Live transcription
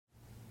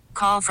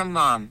Call from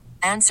mom.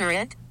 Answer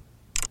it.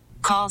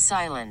 Call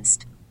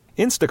silenced.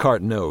 Instacart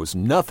knows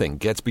nothing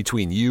gets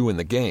between you and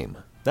the game.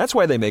 That's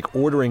why they make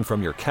ordering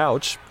from your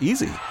couch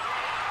easy.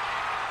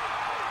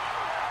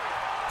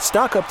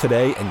 Stock up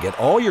today and get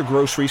all your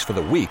groceries for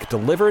the week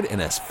delivered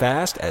in as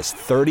fast as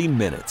 30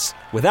 minutes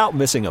without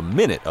missing a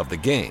minute of the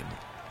game.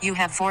 You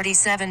have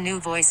 47 new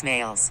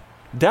voicemails.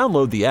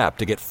 Download the app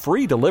to get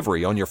free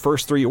delivery on your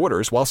first 3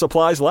 orders while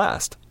supplies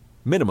last.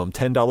 Minimum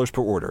 $10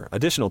 per order.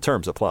 Additional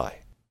terms apply.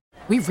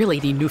 We really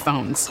need new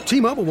phones.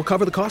 T-Mobile will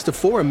cover the cost of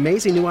 4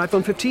 amazing new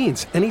iPhone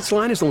 15s, and each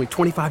line is only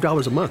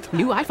 $25 a month.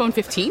 New iPhone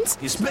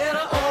 15s? It's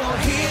better over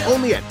here.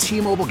 Only at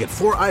T-Mobile, get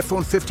 4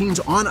 iPhone 15s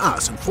on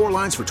us and 4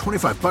 lines for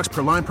 $25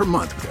 per line per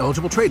month with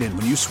eligible trade-in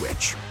when you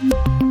switch.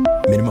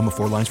 Minimum of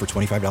 4 lines for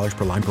 $25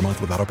 per line per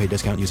month with autopay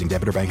discount using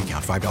debit or bank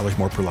account. $5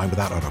 more per line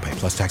without autopay,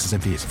 plus taxes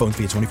and fees. Phone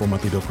fee at 24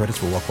 monthly bill credits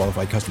for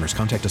well-qualified customers.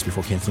 Contact us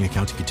before canceling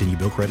account to continue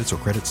bill credits or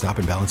credit stop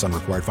and balance on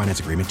required finance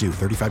agreement due.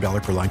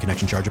 $35 per line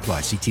connection charge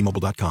applies. See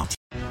T-Mobile.com.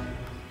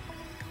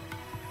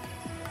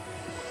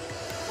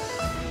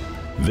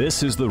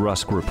 This is the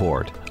Rusk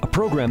Report, a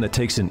program that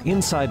takes an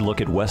inside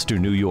look at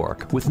Western New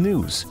York with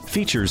news,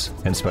 features,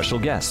 and special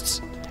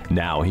guests.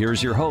 Now,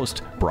 here's your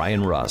host,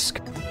 Brian Rusk.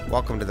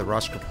 Welcome to the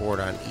Rusk Report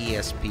on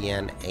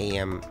ESPN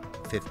AM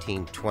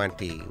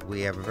 1520.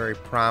 We have a very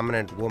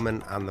prominent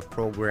woman on the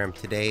program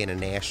today in a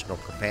national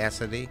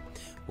capacity.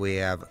 We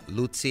have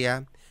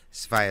Lucja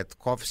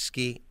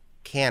Swiatkowski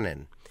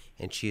Cannon,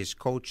 and she is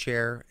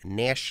co-chair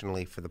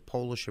nationally for the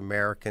Polish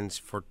Americans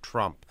for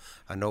Trump,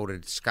 a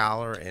noted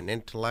scholar and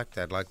intellect.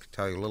 I'd like to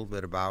tell you a little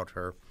bit about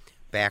her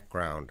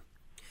background.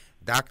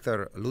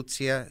 Dr.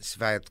 Lucja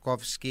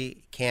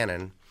Swiatkowski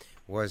Cannon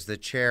was the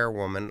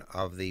chairwoman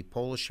of the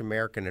Polish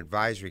American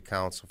Advisory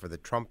Council for the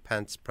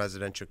Trump-Pence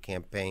presidential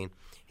campaign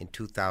in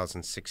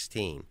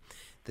 2016.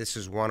 This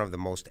is one of the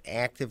most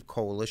active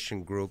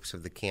coalition groups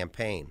of the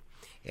campaign.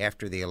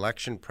 After the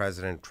election,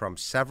 President Trump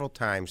several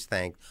times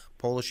thanked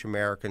Polish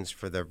Americans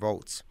for their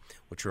votes,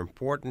 which were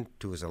important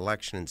to his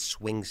election in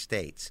swing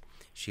states.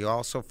 She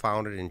also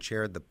founded and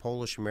chaired the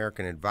Polish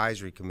American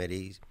Advisory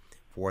Committees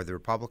for the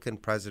Republican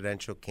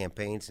presidential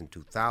campaigns in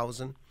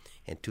 2000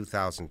 and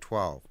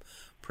 2012.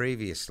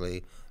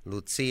 Previously,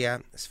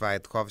 Lucja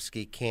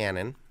Swiatkowski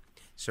Cannon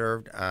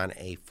served on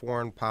a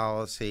foreign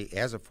policy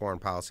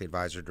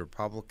advisor to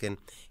Republican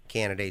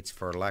candidates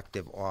for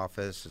elective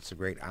office. It's a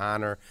great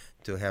honor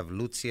to have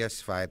Lucja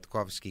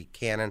Swiatkowski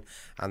Cannon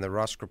on the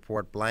Rusk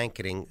Report,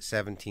 blanketing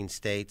 17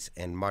 states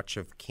and much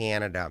of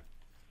Canada.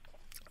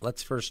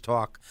 Let's first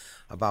talk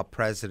about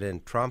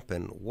President Trump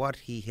and what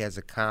he has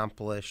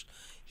accomplished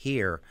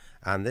here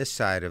on this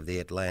side of the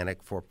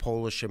Atlantic for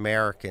Polish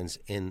Americans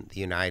in the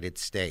United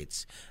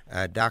States.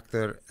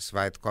 Dr.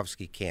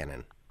 Swiatkowski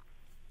Cannon.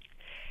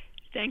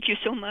 Thank you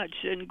so much,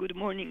 and good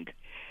morning.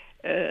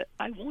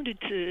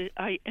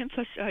 I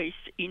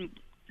emphasized in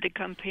the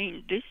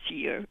campaign this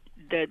year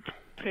that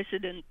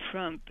President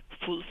Trump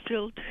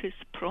fulfilled his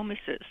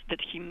promises that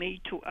he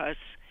made to us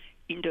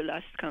in the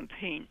last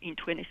campaign in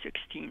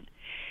 2016.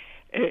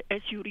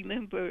 As you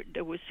remember,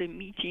 there was a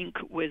meeting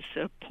with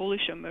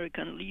Polish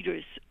American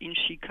leaders in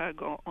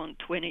Chicago on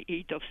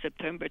 28th of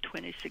September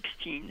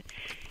 2016,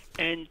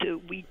 and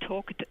we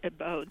talked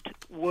about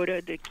what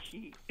are the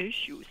key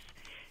issues.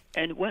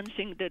 And one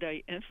thing that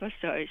I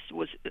emphasized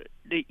was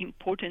the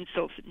importance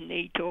of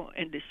NATO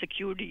and the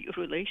security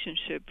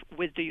relationship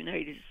with the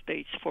United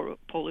States for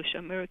Polish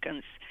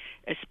Americans,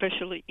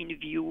 especially in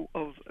view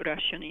of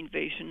Russian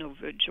invasion of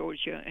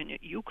Georgia and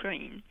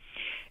Ukraine.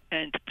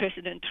 And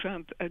President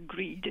Trump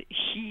agreed.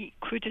 He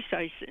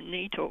criticized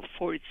NATO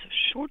for its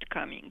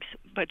shortcomings,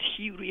 but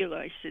he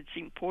realized its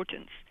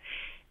importance.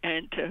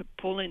 And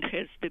Poland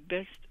has the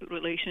best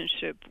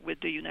relationship with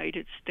the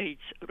United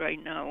States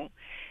right now,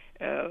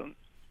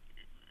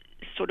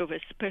 sort of a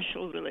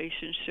special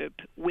relationship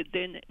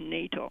within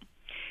NATO.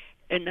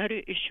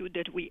 Another issue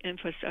that we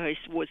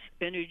emphasized was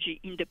energy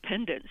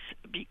independence,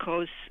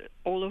 because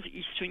all of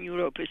Eastern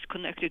Europe is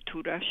connected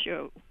to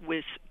Russia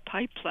with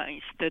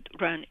pipelines that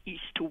run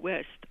east to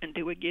west, and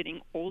they were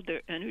getting all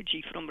their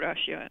energy from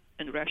Russia,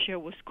 and Russia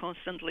was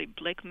constantly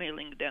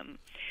blackmailing them,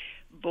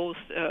 both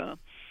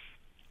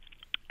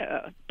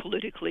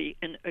politically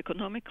and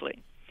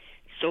economically.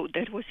 So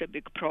that was a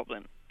big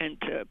problem. And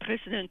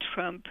President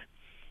Trump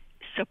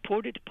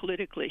supported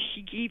politically.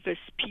 He gave a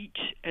speech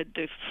at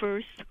the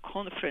first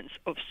conference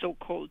of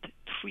so-called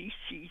Three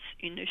Seas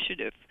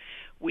Initiative,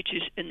 which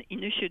is an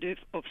initiative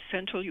of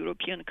Central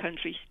European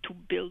countries to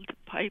build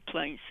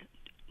pipelines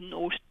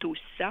north to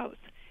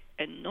south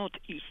and not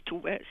east to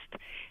west.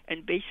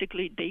 And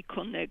basically they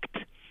connect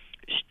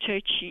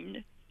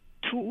Szczecin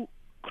to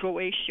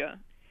Croatia.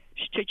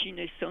 Szczecin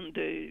is on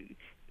the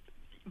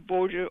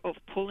border of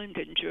Poland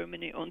and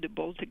Germany on the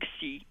Baltic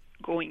Sea,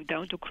 going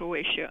down to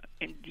Croatia,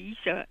 and these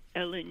are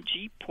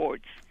LNG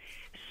ports.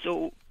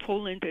 So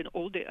Poland and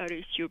all the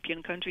other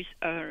European countries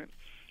are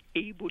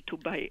able to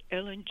buy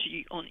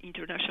LNG on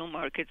international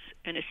markets,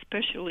 and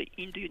especially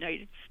in the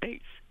United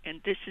States.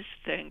 And this is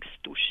thanks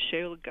to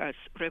shale gas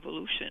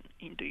revolution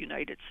in the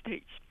United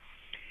States.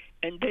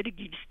 And that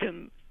gives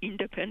them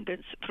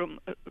independence from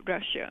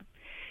Russia.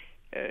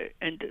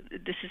 And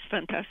this is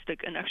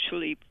fantastic. And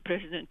actually,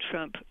 President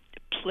Trump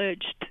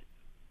pledged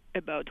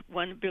about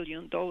 $1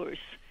 billion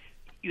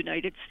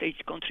United States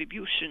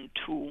contribution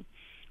to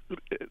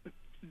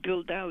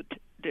build out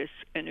this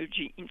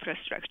energy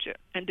infrastructure.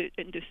 And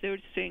the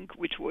third thing,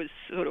 which was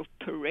sort of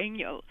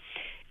perennial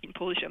in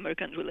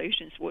Polish-American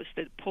relations, was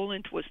that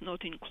Poland was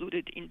not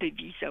included in the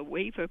visa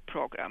waiver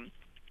program.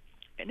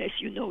 And as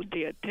you know,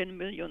 there are 10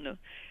 million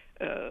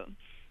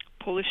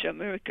Polish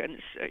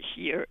Americans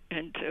here,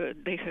 and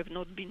they have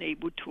not been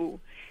able to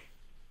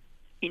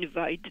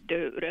invite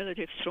the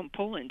relatives from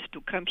Poland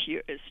to come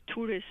here as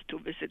tourists, to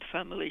visit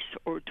families,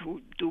 or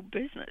to do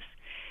business.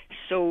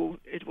 So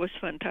it was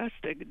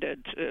fantastic that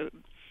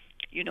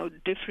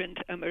different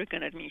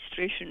American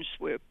administrations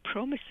were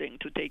promising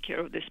to take care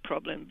of this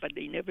problem, but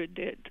they never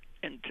did.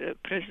 And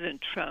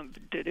President Trump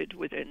did it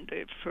within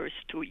the first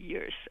 2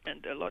 years,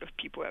 and a lot of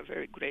people are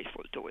very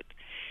grateful to it.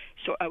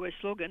 So our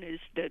slogan is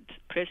that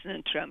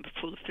President Trump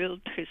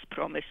fulfilled his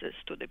promises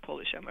to the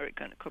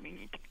Polish-American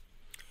community.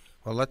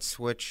 Well, let's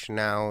switch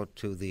now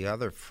to the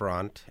other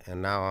front,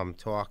 and now I'm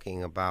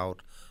talking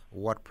about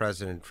what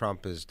President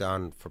Trump has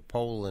done for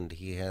Poland.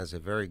 He has a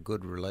very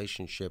good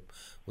relationship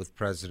with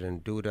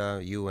President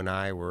Duda. You and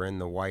I were in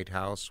the White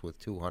House with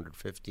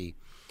 250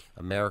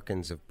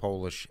 Americans of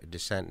Polish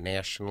descent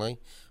nationally,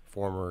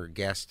 former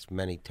guests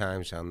many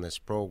times on this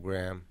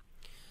program.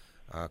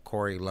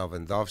 Corey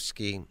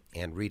Lewandowski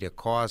and Rita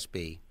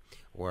Cosby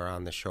were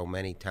on the show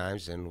many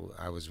times, and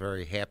I was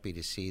very happy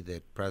to see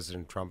that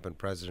President Trump and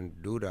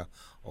President Duda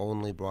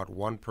only brought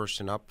one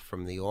person up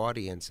from the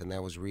audience, and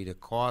that was Rita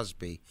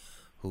Cosby,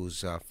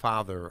 whose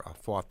father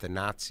fought the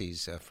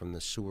Nazis from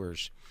the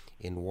sewers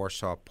in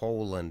Warsaw,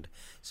 Poland.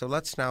 So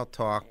let's now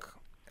talk,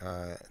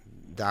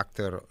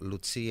 Dr.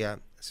 Lucja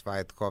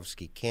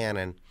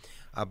Swiatkowski-Cannon,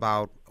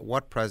 about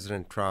what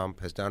President Trump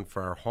has done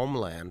for our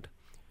homeland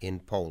in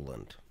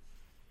Poland.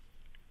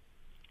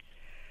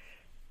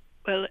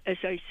 Well, as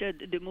I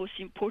said, the most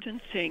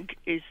important thing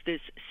is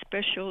this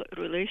special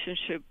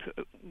relationship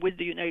with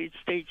the United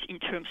States in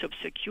terms of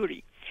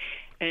security.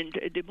 And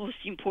the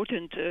most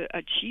important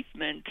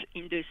achievement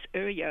in this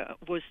area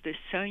was the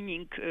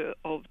signing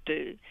of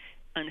the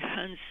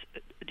Enhanced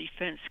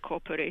Defense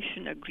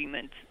Cooperation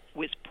Agreement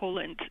with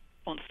Poland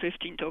on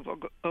 15th of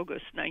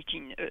August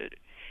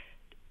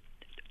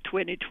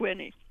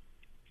 2020.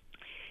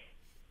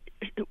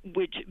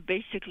 Which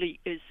basically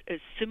is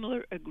a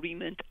similar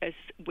agreement as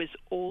with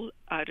all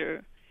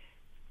other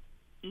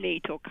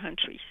NATO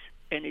countries.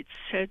 And it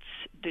sets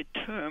the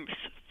terms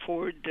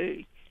for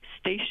the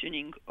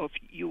stationing of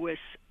U.S.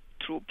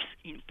 troops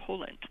in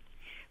Poland,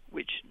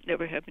 which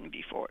never happened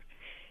before.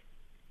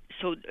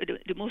 So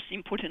the most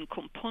important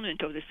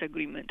component of this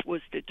agreement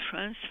was the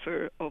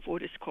transfer of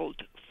what is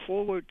called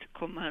Forward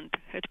Command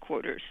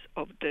Headquarters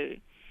of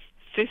the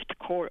 5th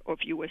Corps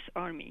of U.S.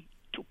 Army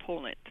to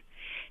Poland.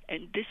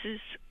 And this is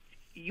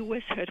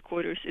U.S.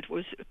 headquarters. It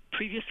was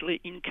previously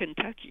in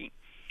Kentucky,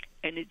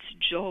 and its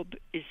job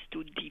is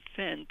to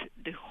defend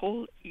the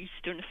whole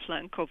eastern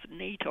flank of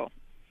NATO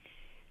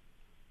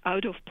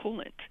out of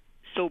Poland.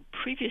 So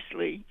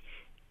previously,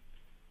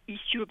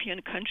 East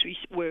European countries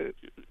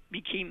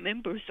became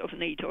members of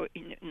NATO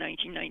in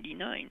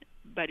 1999,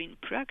 but in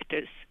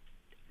practice,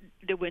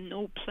 there were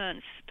no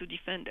plans to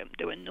defend them.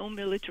 There were no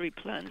military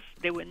plans.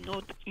 They were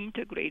not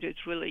integrated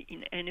really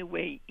in any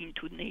way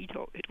into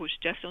NATO. It was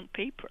just on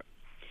paper.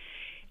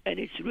 And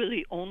it's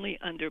really only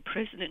under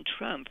President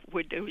Trump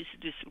where there is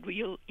this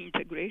real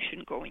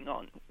integration going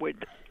on, where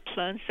the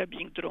plans are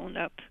being drawn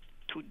up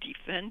to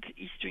defend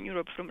Eastern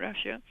Europe from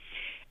Russia,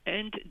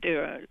 and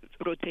there are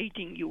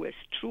rotating U.S.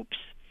 troops.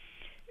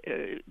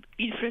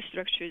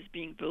 Infrastructure is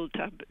being built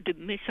up. The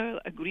missile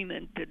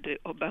agreement that the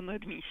Obama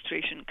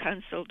administration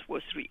canceled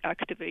was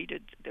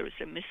reactivated. There is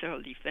a missile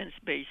defense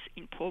base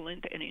in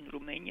Poland and in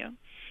Romania.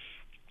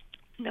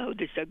 Now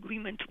this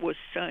agreement was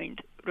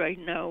signed. Right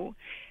now,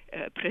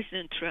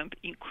 President Trump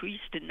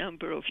increased the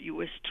number of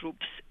U.S.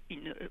 troops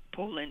in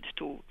Poland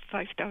to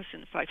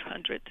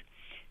 5,500.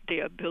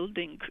 They are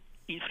building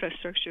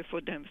infrastructure for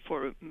them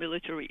for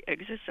military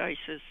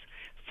exercises,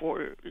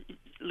 for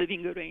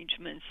living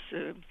arrangements,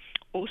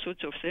 all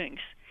sorts of things.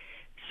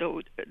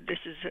 So this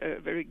is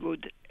very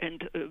good.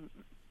 And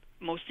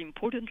most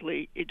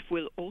importantly, it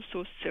will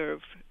also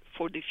serve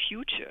for the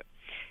future.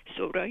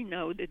 So right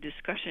now the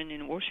discussion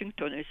in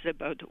Washington is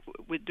about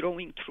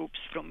withdrawing troops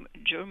from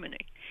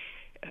Germany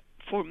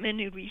for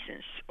many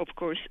reasons. Of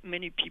course,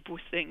 many people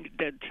think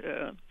that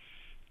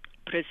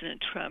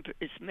President Trump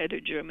is mad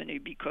at Germany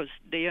because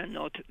they are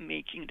not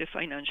making the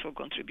financial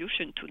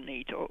contribution to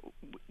NATO,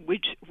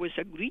 which was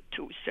agreed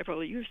to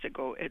several years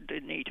ago at the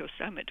NATO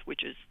summit,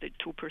 which is the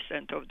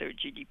 2% of their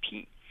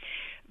GDP.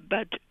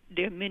 But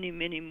there are many,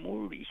 many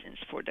more reasons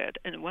for that,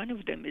 and one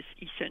of them is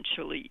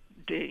essentially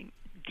the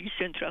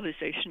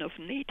decentralization of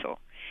NATO.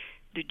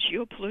 The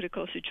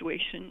geopolitical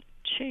situation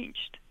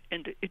changed,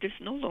 and it is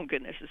no longer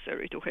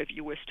necessary to have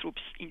U.S.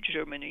 troops in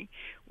Germany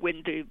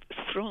when the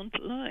front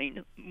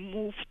line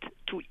moved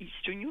to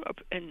Eastern Europe,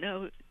 and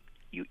now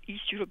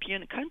East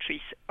European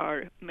countries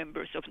are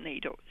members of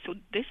NATO. So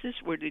this is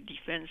where the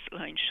defense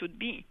line should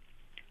be.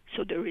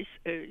 So there is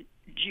a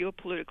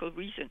geopolitical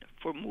reason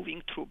for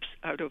moving troops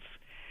out of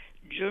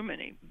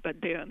Germany,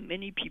 but there are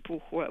many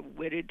people who are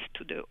wedded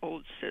to the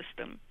old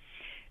system,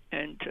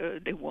 and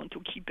they want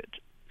to keep it.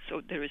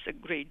 So there is a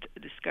great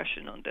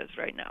discussion on that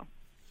right now.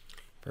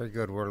 Very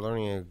good. We're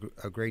learning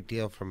a great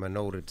deal from a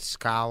noted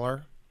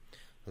scholar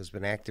who's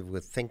been active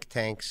with think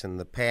tanks in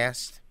the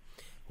past.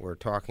 We're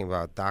talking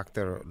about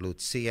Dr.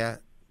 Lucja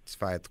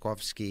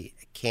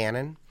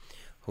Swiatkowski-Cannon,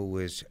 who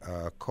is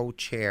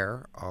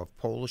co-chair of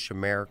Polish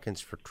Americans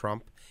for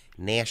Trump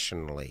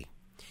nationally.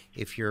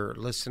 If you're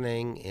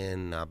listening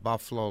in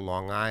Buffalo,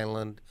 Long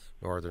Island,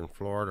 Northern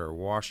Florida, or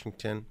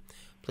Washington,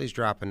 please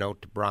drop a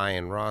note to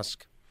Brian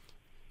Rusk,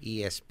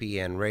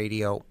 ESPN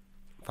Radio,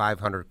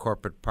 500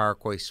 Corporate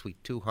Parkway,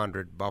 Suite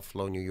 200,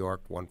 Buffalo, New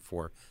York,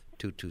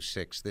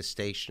 14226. This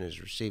station has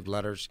received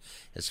letters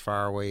as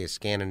far away as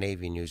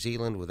Scandinavia, New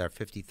Zealand, with our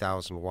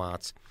 50,000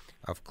 watts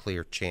of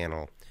clear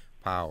channel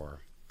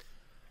power.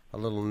 A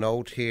little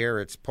note here,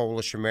 it's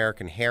Polish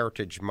American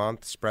Heritage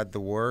Month. Spread the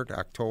word.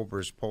 October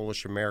is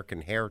Polish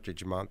American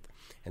Heritage Month,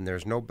 and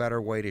there's no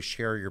better way to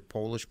share your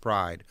Polish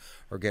pride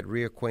or get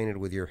reacquainted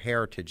with your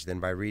heritage than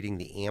by reading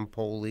the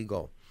Ampol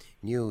Legal.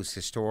 News,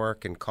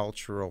 historic, and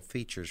cultural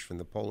features from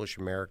the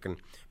Polish-American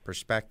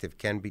perspective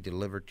can be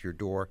delivered to your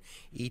door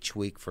each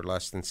week for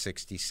less than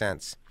 60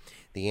 cents.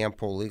 The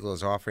Ampol Legal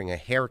is offering a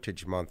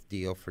Heritage Month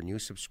deal for new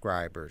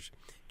subscribers,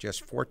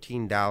 just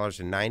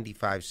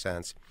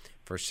 $14.95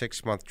 for a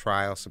 6-month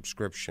trial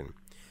subscription.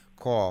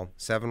 Call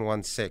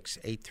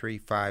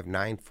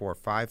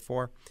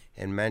 716-835-9454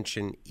 and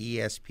mention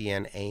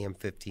ESPN AM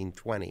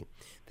 1520.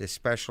 This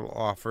special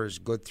offer is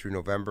good through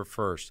November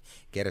 1st.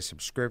 Get a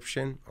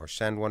subscription or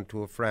send one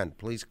to a friend.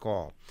 Please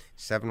call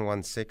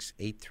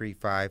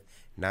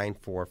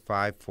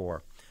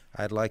 716-835-9454.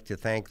 I'd like to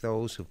thank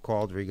those who've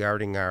called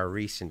regarding our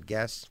recent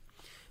guests.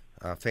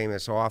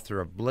 Famous author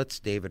of Blitz,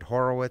 David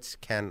Horowitz,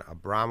 Ken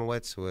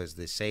Abramowitz, who has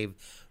the Save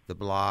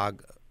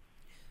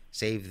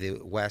the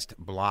West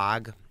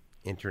blog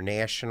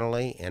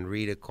internationally, and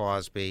Rita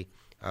Cosby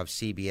of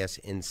CBS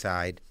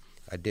Inside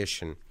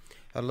Edition.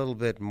 A little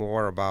bit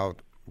more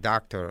about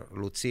Dr.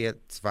 Lucja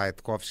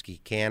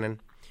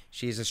Swiatkowski-Cannon.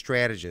 She is a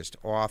strategist,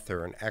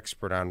 author, and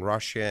expert on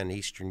Russia and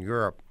Eastern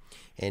Europe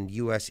and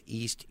U.S.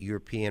 East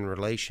European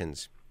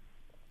relations.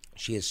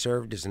 She has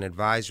served as an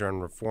advisor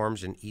on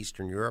reforms in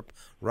Eastern Europe,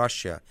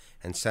 Russia,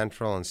 and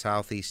Central and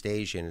Southeast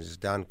Asia, and has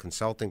done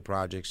consulting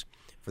projects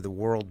for the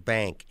World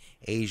Bank,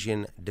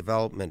 Asian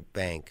Development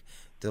Bank,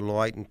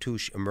 Deloitte &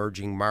 Touche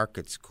Emerging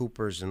Markets,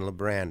 Coopers &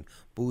 Lebrun,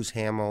 Booz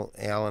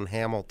Allen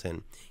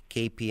Hamilton,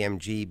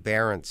 KPMG,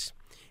 Barron's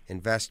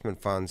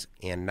investment funds,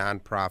 and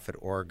nonprofit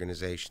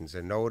organizations.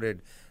 A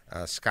noted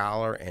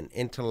scholar and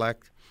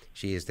intellect,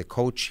 she is the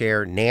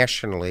co-chair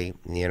nationally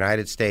in the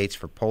United States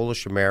for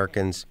Polish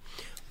Americans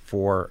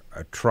for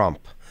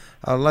Trump.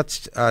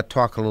 Let's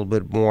talk a little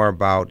bit more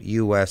about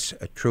U.S.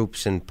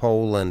 troops in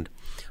Poland.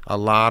 A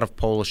lot of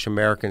Polish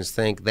Americans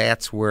think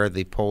that's where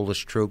the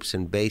Polish troops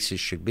and bases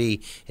should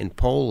be, in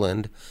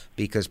Poland,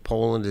 because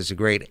Poland is a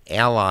great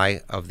ally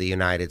of the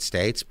United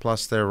States,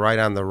 plus they're right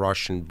on the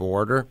Russian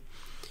border.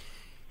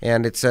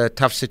 And it's a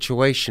tough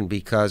situation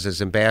because,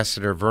 as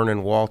Ambassador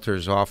Vernon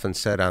Walters often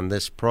said on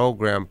this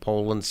program,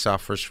 Poland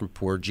suffers from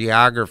poor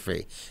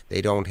geography. They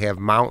don't have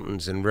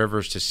mountains and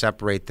rivers to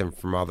separate them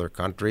from other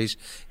countries,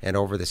 and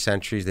over the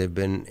centuries they've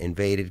been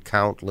invaded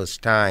countless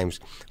times.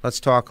 Let's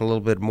talk a little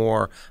bit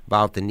more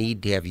about the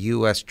need to have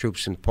U.S.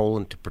 troops in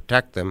Poland to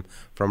protect them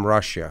from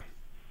Russia.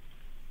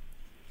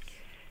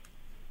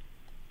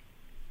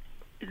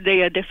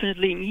 They are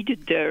definitely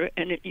needed there,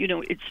 and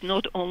it's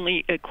not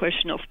only a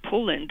question of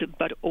Poland,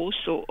 but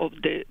also of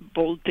the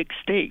Baltic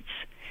states.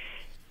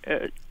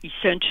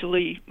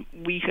 Essentially,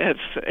 we have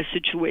a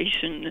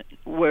situation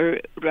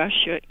where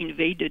Russia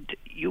invaded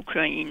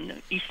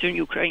Ukraine, eastern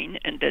Ukraine,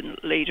 and then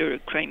later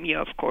Crimea,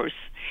 of course.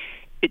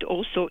 It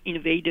also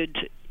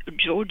invaded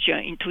Georgia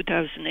in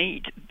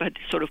 2008, but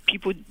sort of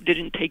people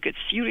didn't take it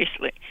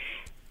seriously.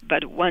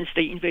 But once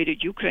they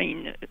invaded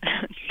Ukraine,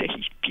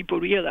 people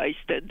realized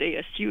that they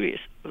are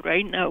serious.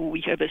 Right now, we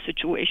have a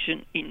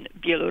situation in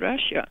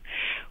Belarus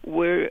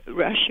where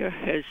Russia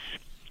has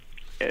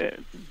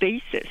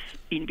bases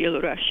in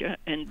Belarus,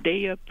 and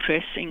they are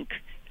pressing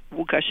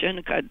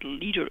Lukashenko, the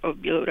leader of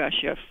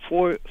Belarus,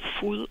 for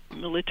full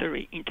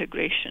military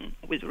integration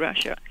with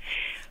Russia.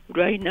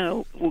 Right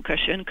now,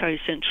 Lukashenko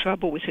is in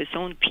trouble with his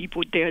own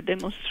people. There are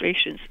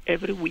demonstrations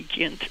every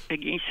weekend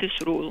against his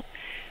rule.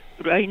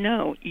 Right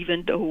now,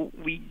 even though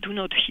we do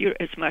not hear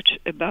as much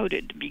about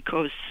it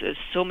because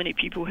so many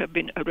people have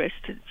been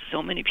arrested,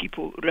 so many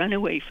people run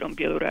away from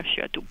Belarus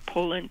to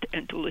Poland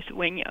and to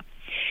Lithuania.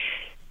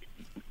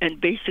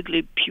 And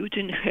basically,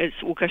 Putin has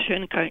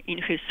Lukashenko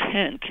in his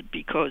hand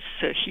because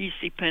he's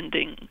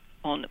depending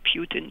on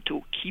Putin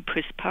to keep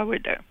his power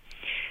there.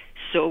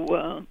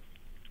 So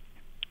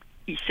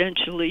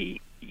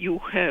essentially, you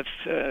have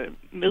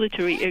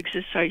military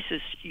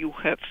exercises, you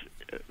have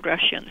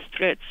Russian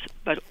threats,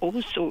 but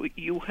also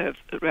you have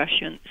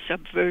Russian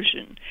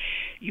subversion.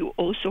 You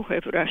also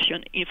have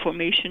Russian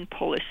information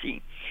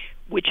policy,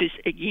 which is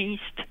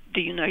against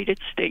the United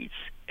States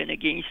and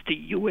against the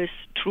U.S.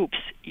 troops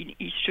in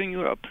Eastern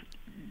Europe.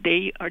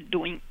 They are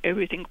doing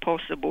everything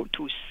possible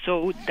to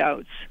sow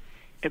doubts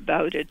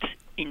about it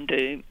in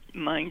the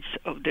minds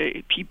of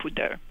the people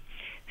there.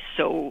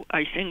 So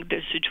I think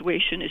the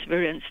situation is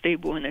very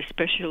unstable, and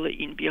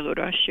especially in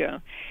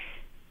Belarus,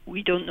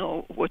 we don't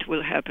know what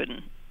will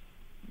happen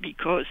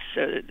because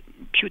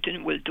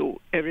Putin will do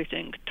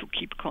everything to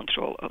keep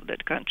control of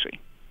that country.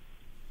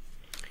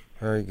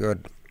 Very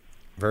good.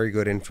 Very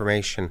good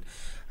information.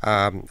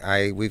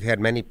 We've had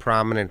many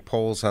prominent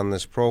polls on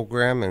this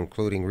program,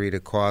 including Rita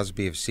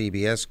Cosby of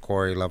CBS,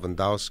 Corey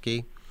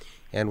Lewandowski,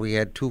 and we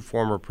had two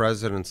former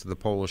presidents of the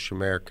Polish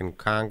American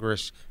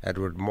Congress,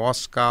 Edward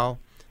Moskow,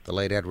 the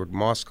late Edward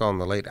Moskow,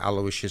 and the late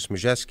Aloysius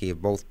Majeski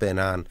have both been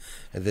on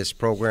this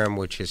program,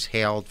 which has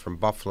hailed from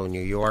Buffalo,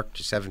 New York,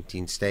 to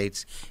 17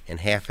 states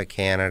and half of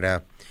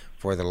Canada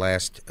for the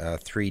last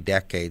 3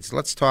 decades.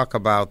 Let's talk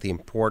about the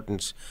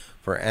importance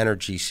for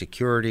energy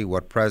security,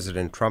 what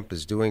President Trump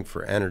is doing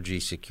for energy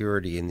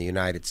security in the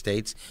United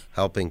States,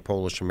 helping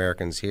Polish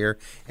Americans here,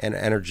 and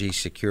energy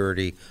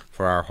security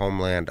for our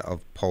homeland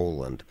of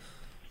Poland.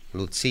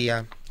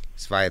 Lucja,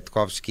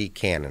 Swiatkowski,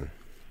 Cannon.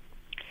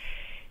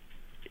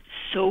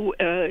 So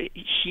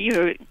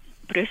here,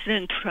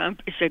 President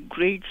Trump is a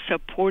great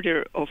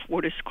supporter of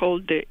what is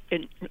called the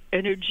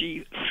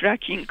energy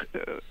fracking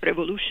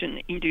revolution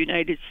in the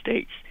United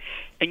States.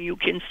 And you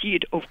can see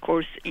it, of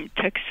course, in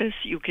Texas.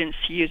 You can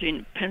see it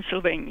in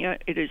Pennsylvania.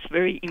 It is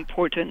very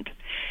important.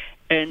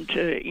 And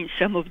in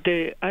some of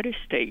the other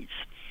states,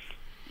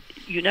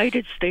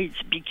 United States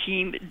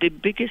became the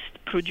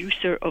biggest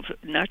producer of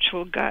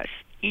natural gas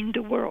in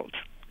the world.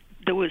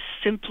 There was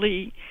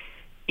simply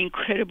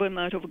incredible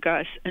amount of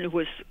gas, and it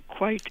was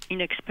quite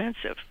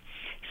inexpensive.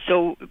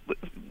 So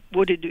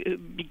what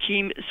it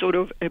became sort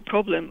of a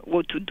problem,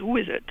 what to do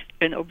with it.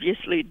 And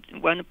obviously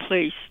one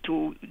place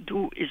to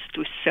do is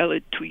to sell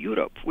it to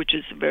Europe, which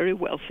is very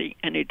wealthy,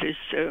 and it is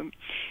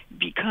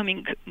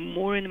becoming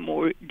more and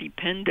more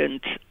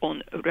dependent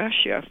on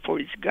Russia for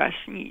its gas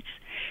needs.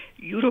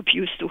 Europe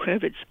used to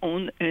have its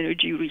own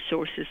energy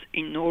resources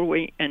in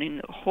Norway and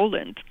in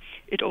Holland.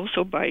 It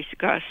also buys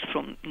gas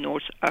from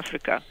North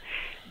Africa.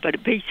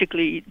 But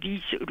basically,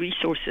 these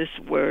resources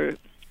were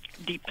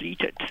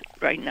depleted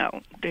right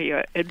now. They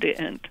are at the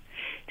end.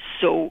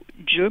 So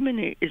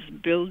Germany is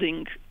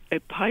building a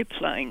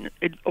pipeline.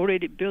 It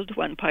already built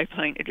one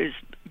pipeline. It is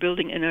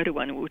building another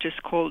one, which is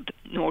called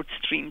Nord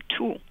Stream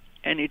 2.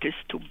 And it is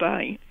to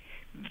buy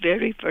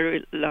very,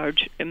 very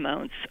large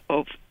amounts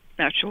of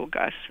natural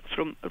gas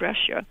from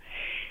Russia.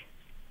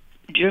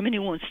 Germany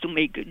wants to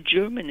make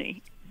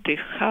Germany the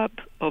hub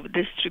of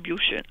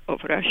distribution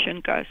of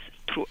Russian gas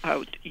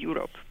throughout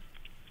Europe.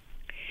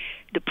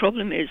 The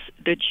problem is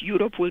that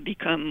Europe will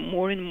become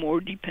more and more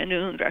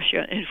dependent on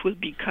Russia and will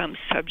become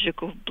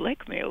subject of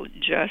blackmail,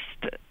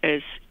 just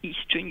as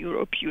Eastern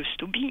Europe used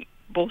to be,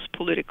 both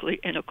politically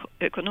and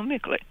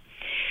economically.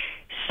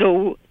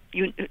 So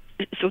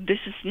this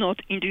is not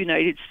in the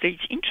United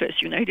States'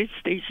 interest. United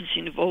States is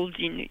involved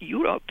in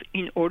Europe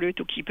in order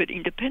to keep it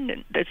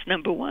independent. That's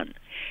number one.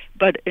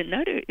 But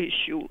another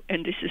issue,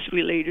 and this is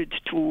related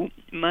to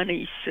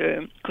monies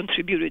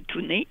contributed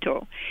to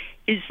NATO,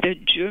 is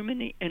that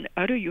Germany and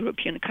other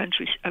European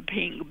countries are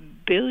paying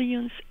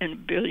billions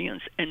and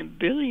billions and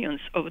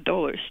billions of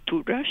dollars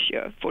to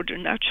Russia for their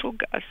natural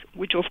gas,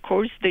 which of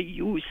course they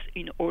use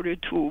in order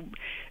to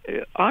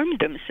arm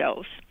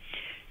themselves.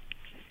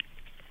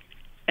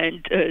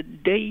 And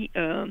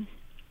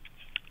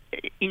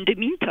in the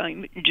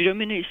meantime,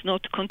 Germany is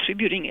not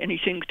contributing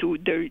anything to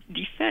their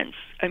defense.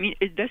 I mean,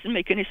 it doesn't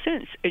make any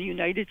sense. The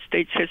United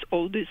States has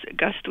all this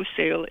gas to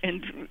sell,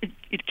 and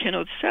it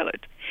cannot sell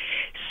it.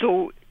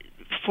 So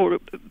for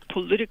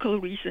political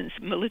reasons,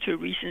 military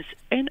reasons,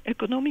 and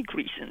economic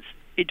reasons,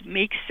 it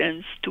makes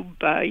sense to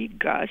buy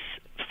gas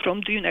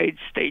from the United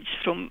States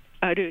from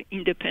other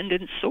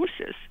independent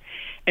sources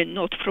and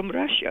not from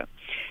Russia.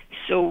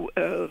 So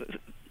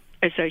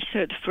as I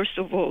said, first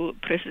of all,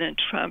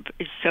 President Trump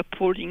is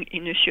supporting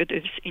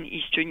initiatives in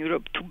Eastern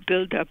Europe to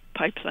build up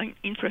pipeline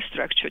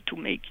infrastructure to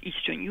make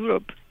Eastern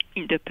Europe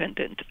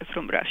independent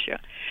from Russia.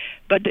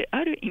 But the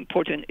other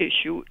important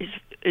issue is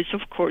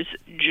of course,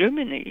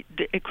 Germany,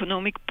 the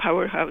economic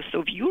powerhouse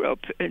of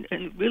Europe and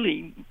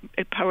really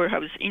a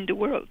powerhouse in the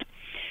world,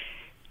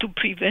 to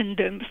prevent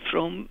them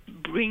from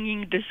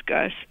bringing this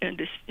gas and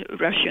this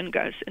Russian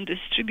gas and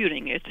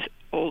distributing it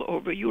all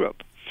over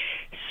Europe.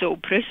 So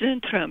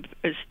President Trump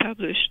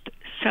established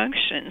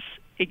sanctions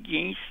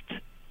against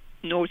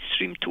Nord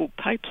Stream 2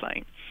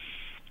 pipeline.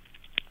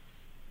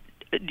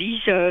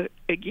 These are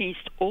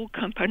against all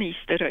companies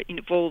that are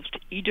involved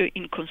either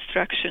in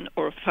construction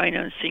or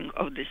financing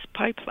of this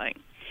pipeline.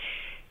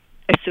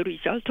 As a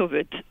result of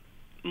it,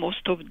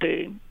 most of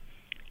the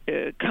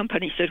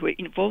companies that were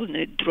involved in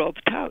it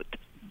dropped out.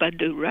 But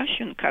the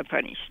Russian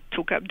companies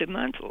took up the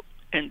mantle,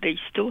 and they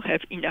still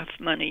have enough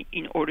money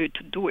in order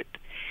to do it.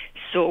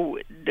 So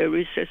there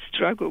is a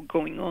struggle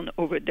going on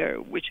over there,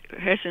 which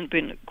hasn't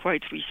been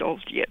quite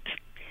resolved yet.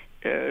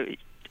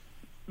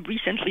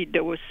 Recently,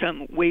 there was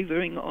some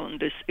wavering on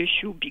this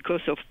issue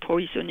because of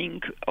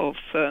poisoning of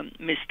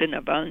Mr.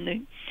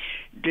 Navalny,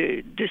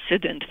 the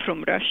dissident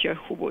from Russia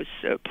who was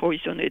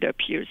poisoned, it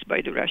appears,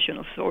 by the Russian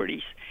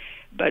authorities.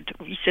 But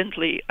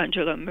recently,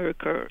 Angela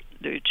Merkel,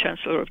 the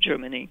Chancellor of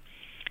Germany,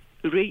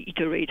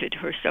 reiterated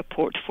her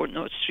support for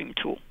Nord Stream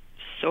 2.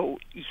 So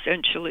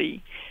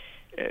essentially,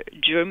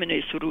 Germany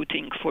is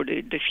rooting for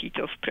the defeat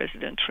of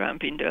President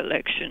Trump in the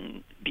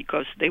election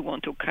because they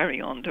want to carry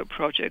on the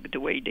project the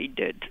way they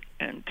did.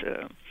 And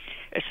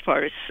as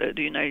far as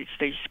the United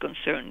States is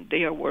concerned,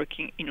 they are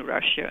working in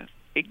Russia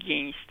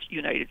against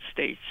United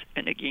States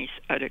and against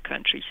other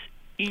countries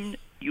in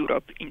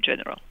Europe in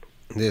general.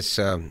 This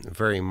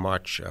very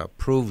much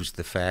proves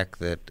the fact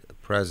that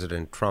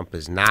President Trump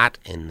is not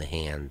in the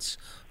hands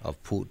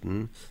of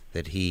Putin,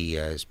 that he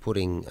is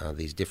putting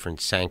these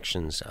different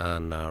sanctions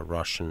on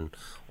Russian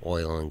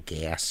oil and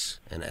gas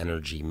and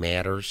energy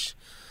matters.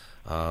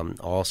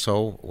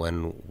 Also,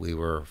 when we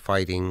were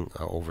fighting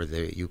over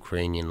the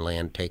Ukrainian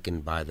land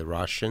taken by the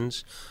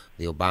Russians,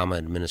 the Obama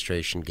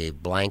administration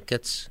gave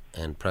blankets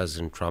and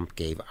President Trump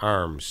gave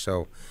arms.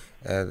 So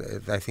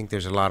I think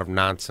there's a lot of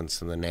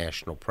nonsense in the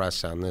national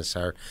press on this.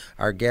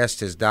 Our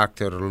guest is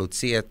Dr.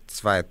 Lucja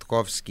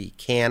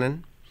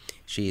Swiatkowski-Cannon.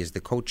 She is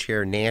the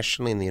co-chair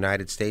nationally in the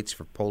United States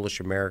for Polish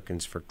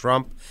Americans for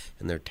Trump,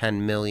 and there are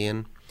 10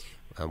 million,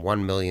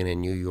 1 million in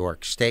New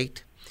York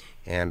State.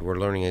 And we're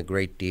learning a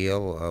great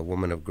deal, a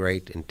woman of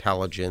great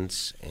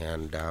intelligence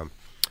and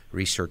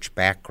research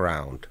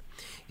background.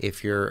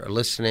 If you're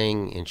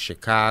listening in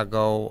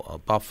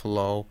Chicago,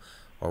 Buffalo,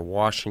 or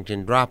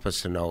Washington, drop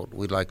us a note.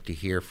 We'd like to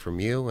hear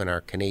from you and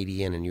our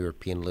Canadian and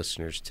European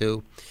listeners,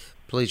 too.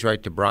 Please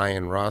write to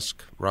Brian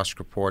Rusk, Rusk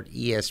Report,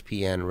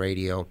 ESPN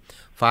Radio,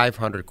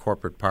 500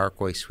 Corporate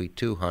Parkway, Suite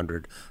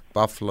 200,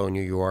 Buffalo,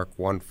 New York,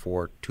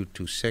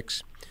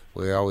 14226.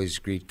 We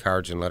always read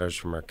cards and letters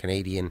from our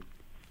Canadian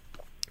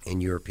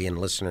and European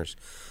listeners.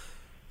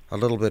 A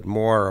little bit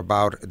more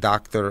about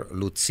Dr.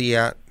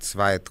 Lucja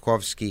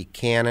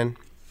Swiatkowski-Cannon.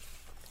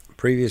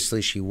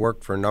 Previously, she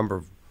worked for a number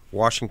of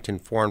Washington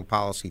foreign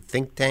policy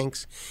think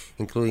tanks,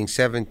 including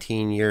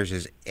 17 years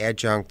as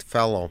adjunct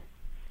fellow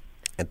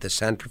at the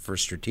Center for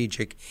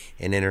Strategic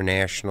and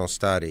International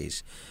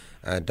Studies.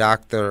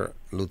 Dr.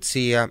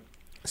 Lucja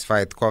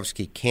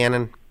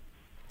Swiatkowski-Cannon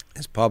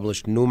has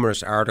published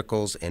numerous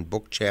articles and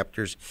book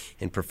chapters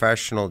in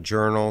professional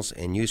journals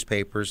and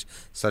newspapers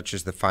such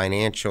as the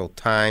Financial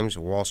Times,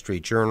 Wall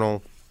Street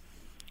Journal,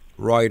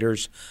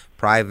 Reuters,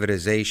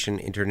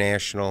 Privatization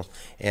International,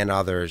 and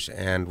others.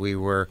 And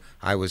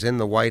I was in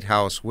the White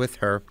House with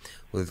her,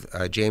 with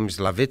James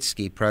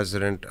Lawicki,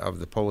 president of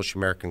the Polish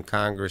American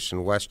Congress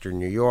in Western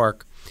New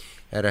York,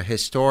 at a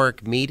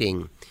historic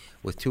meeting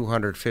with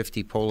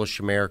 250 Polish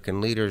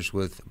American leaders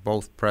with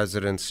both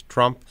Presidents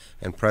Trump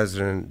and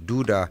President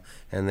Duda,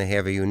 and they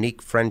have a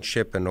unique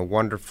friendship and a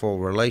wonderful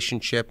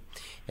relationship.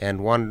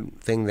 And one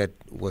thing that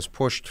was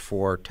pushed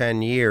for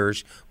 10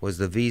 years was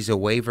the visa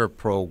waiver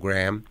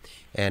program,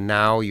 and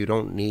now you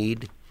don't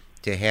need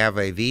to have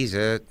a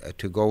visa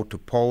to go to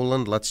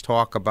Poland. Let's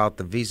talk about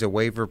the visa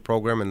waiver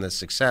program and the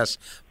success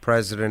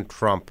President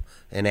Trump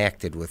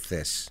enacted with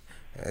this.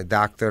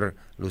 Dr.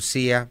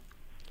 Lucja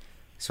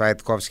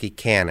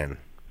Swiatkowski-Cannon.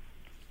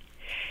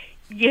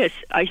 Yes,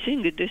 I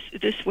think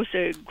this was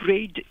a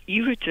great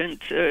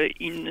irritant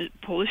in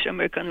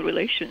Polish-American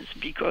relations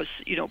because,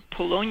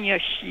 Polonia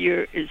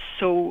here is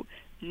so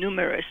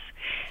numerous.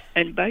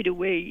 And by the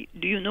way,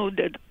 do you know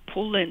that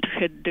Poland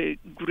had the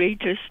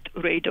greatest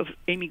rate of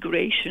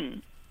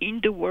immigration in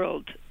the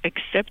world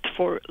except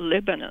for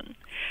Lebanon?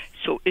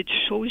 So it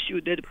shows you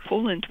that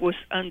Poland was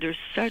under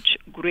such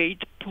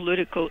great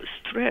political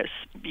stress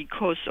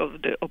because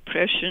of the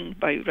oppression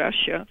by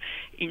Russia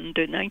in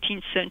the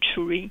 19th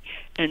century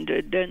and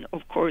then,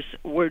 of course,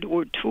 World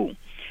War II.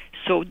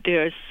 So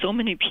there are so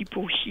many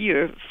people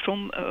here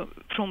from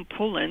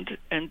Poland,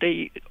 and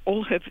they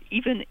all have,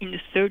 even in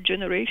the third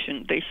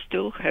generation, they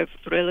still have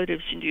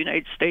relatives in the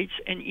United States,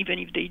 and even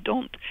if they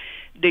don't,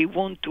 they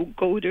want to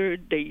go there,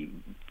 they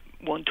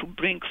want to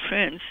bring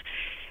friends.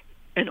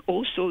 And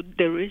also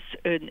there is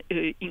an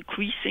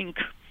increasing,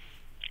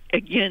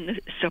 again,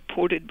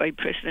 supported by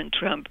President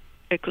Trump,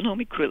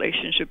 economic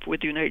relationship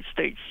with the United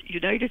States.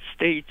 United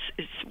States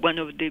is one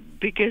of the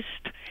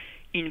biggest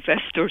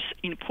investors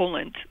in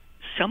Poland,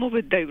 some of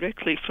it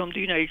directly from the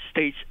United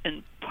States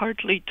and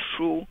partly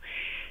through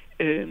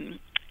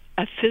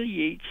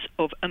affiliates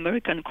of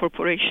American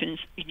corporations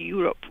in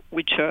Europe,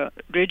 which are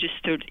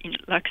registered in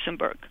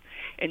Luxembourg.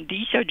 And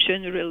these are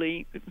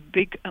generally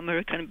big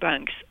American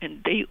banks,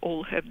 and they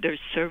all have their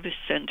service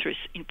centers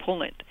in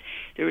Poland.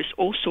 There is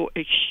also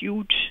a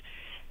huge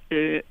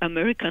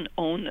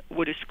American-owned,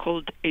 what is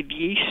called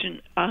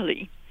Aviation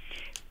Alley,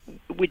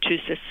 which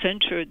is a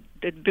center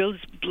that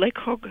builds Black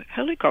Hawk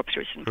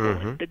helicopters in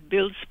Poland, that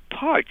builds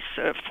parts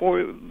for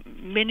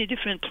many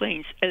different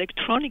planes,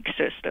 electronic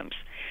systems,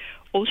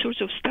 all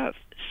sorts of stuff.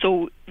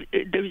 So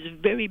there is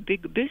very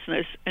big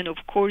business, and of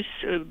course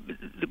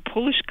the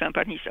Polish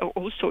companies are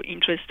also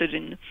interested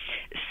in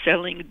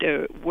selling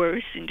their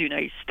wares in the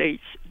United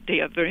States. They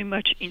are very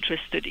much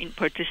interested in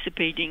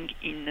participating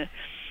in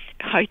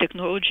high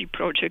technology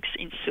projects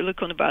in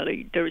Silicon Valley.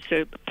 There is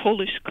a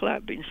Polish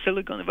club in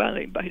Silicon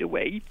Valley, by the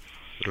way,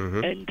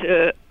 and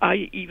I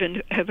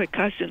even have a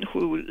cousin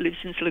who lives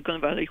in Silicon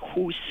Valley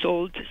who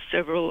sold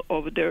several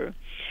of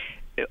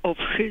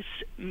his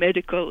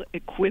medical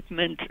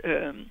equipment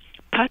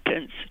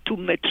patents to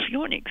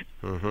Medtronic.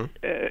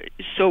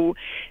 So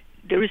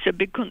there is a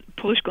big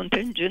Polish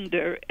contingent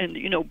there, and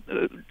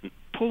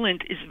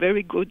Poland is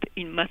very good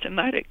in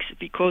mathematics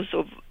because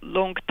of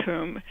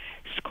long-term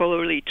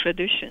scholarly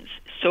traditions.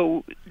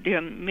 So there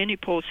are many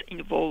Poles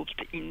involved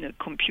in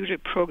computer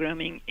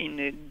programming, in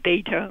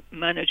data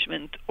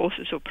management, all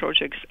sorts of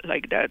projects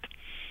like that.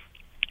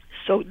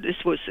 So this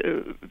was,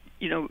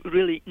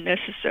 really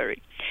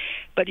necessary.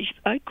 But if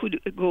I could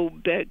go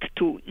back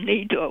to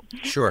NATO,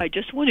 sure. I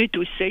just wanted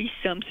to say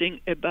something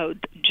about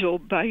Joe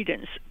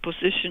Biden's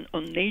position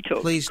on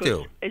NATO. Please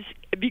do.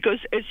 Because,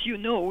 as you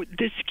know,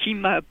 this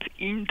came up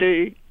in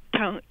the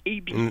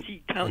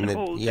ABC town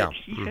hall that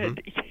he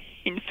had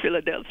in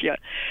Philadelphia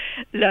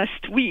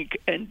last week,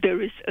 and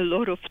there is a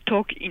lot of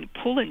talk in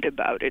Poland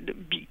about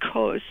it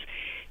because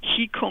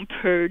he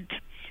compared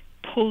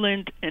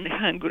Poland and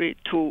Hungary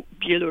to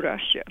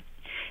Belarusia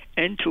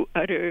and to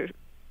other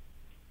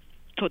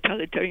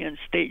totalitarian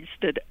states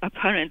that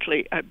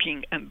apparently are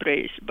being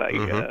embraced by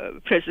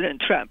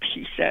President Trump,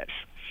 he says.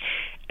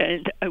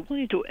 And I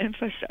wanted to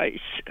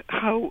emphasize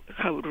how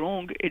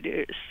wrong it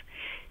is,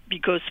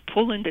 because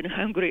Poland and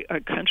Hungary are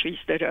countries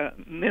that are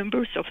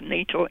members of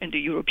NATO and the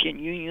European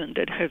Union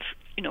that have,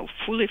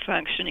 fully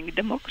functioning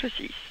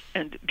democracies.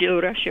 And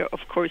Belarusia, of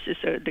course, is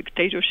a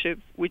dictatorship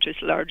which is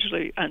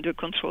largely under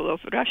control of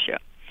Russia.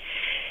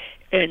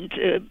 And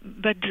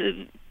but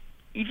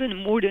even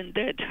more than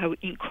that, how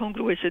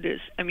incongruous it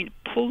is. I mean,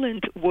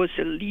 Poland was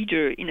a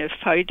leader in a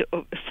fight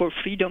for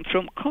freedom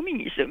from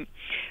communism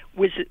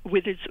with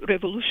its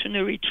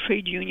revolutionary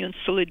trade union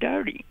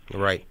Solidarity.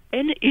 Right.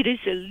 And it is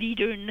a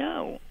leader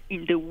now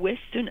in the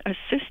Western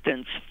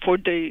assistance for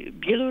the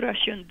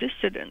Belarusian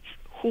dissidents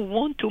who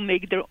want to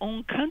make their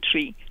own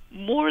country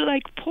more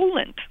like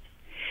Poland,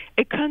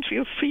 a country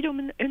of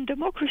freedom and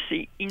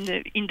democracy in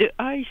the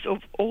eyes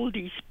of all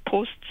these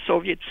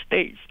post-Soviet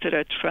states that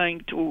are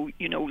trying to,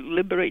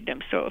 liberate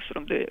themselves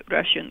from the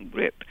Russian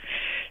grip.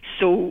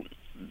 So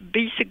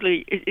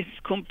basically, it's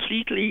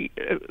completely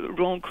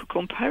wrong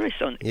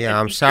comparison. Yeah,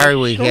 I'm sorry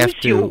we have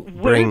to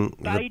bring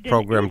the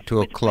program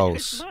to a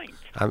close.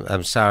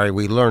 I'm sorry.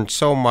 We learned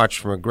so much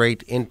from a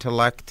great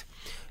intellect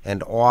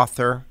and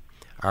author.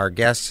 Our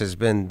guest has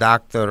been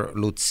Dr.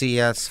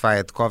 Lucja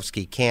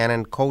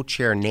Swiatkowski-Cannon,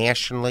 co-chair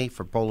nationally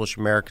for Polish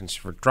Americans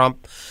for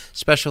Trump.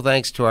 Special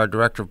thanks to our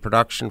director of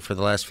production for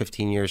the last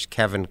 15 years,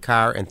 Kevin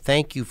Carr, and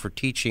thank you for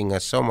teaching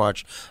us so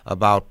much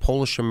about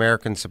Polish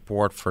American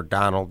support for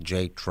Donald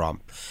J.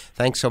 Trump.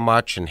 Thanks so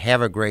much, and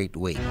have a great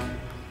week.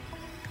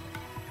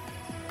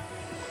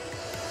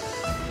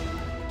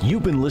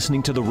 You've been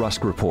listening to The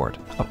Rusk Report,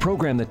 a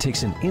program that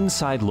takes an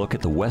inside look at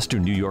the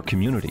Western New York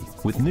community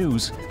with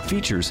news,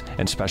 features,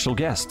 and special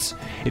guests.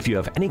 If you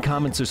have any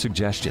comments or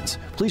suggestions,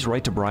 please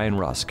write to Brian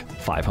Rusk,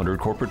 500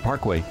 Corporate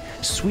Parkway,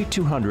 Suite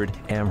 200,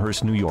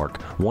 Amherst, New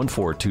York,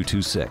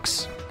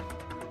 14226.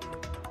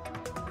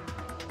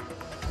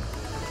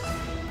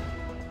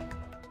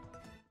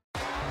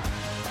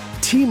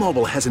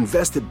 T-Mobile has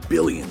invested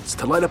billions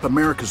to light up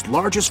America's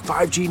largest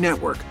 5G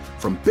network,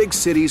 from big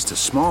cities to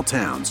small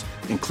towns,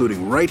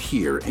 including right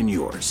here in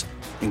yours.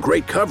 And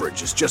great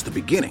coverage is just the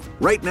beginning.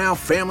 Right now,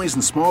 families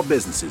and small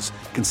businesses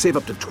can save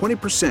up to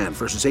 20%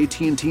 versus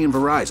AT&T and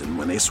Verizon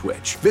when they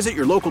switch. Visit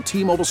your local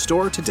T-Mobile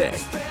store today.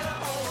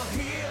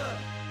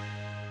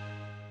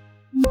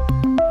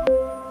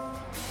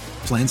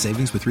 Plan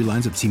savings with 3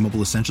 lines of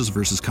T-Mobile Essentials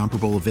versus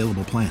comparable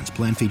available plans.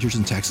 Plan features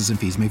and taxes and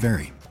fees may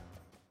vary.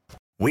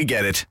 We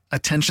get it.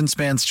 Attention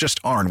spans just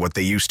aren't what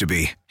they used to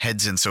be.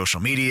 Heads in social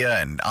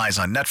media and eyes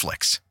on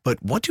Netflix.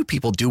 But what do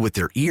people do with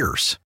their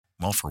ears?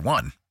 Well, for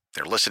one,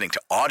 they're listening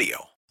to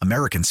audio.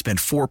 Americans spend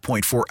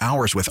 4.4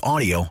 hours with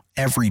audio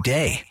every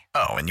day.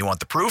 Oh, and you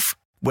want the proof?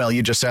 Well,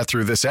 you just sat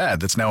through this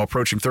ad that's now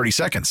approaching 30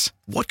 seconds.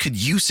 What could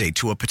you say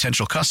to a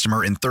potential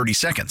customer in 30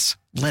 seconds?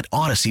 Let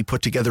Odyssey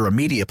put together a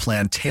media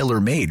plan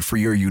tailor-made for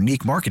your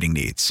unique marketing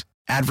needs.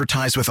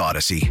 Advertise with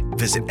Odyssey.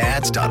 Visit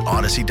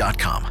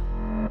ads.odyssey.com.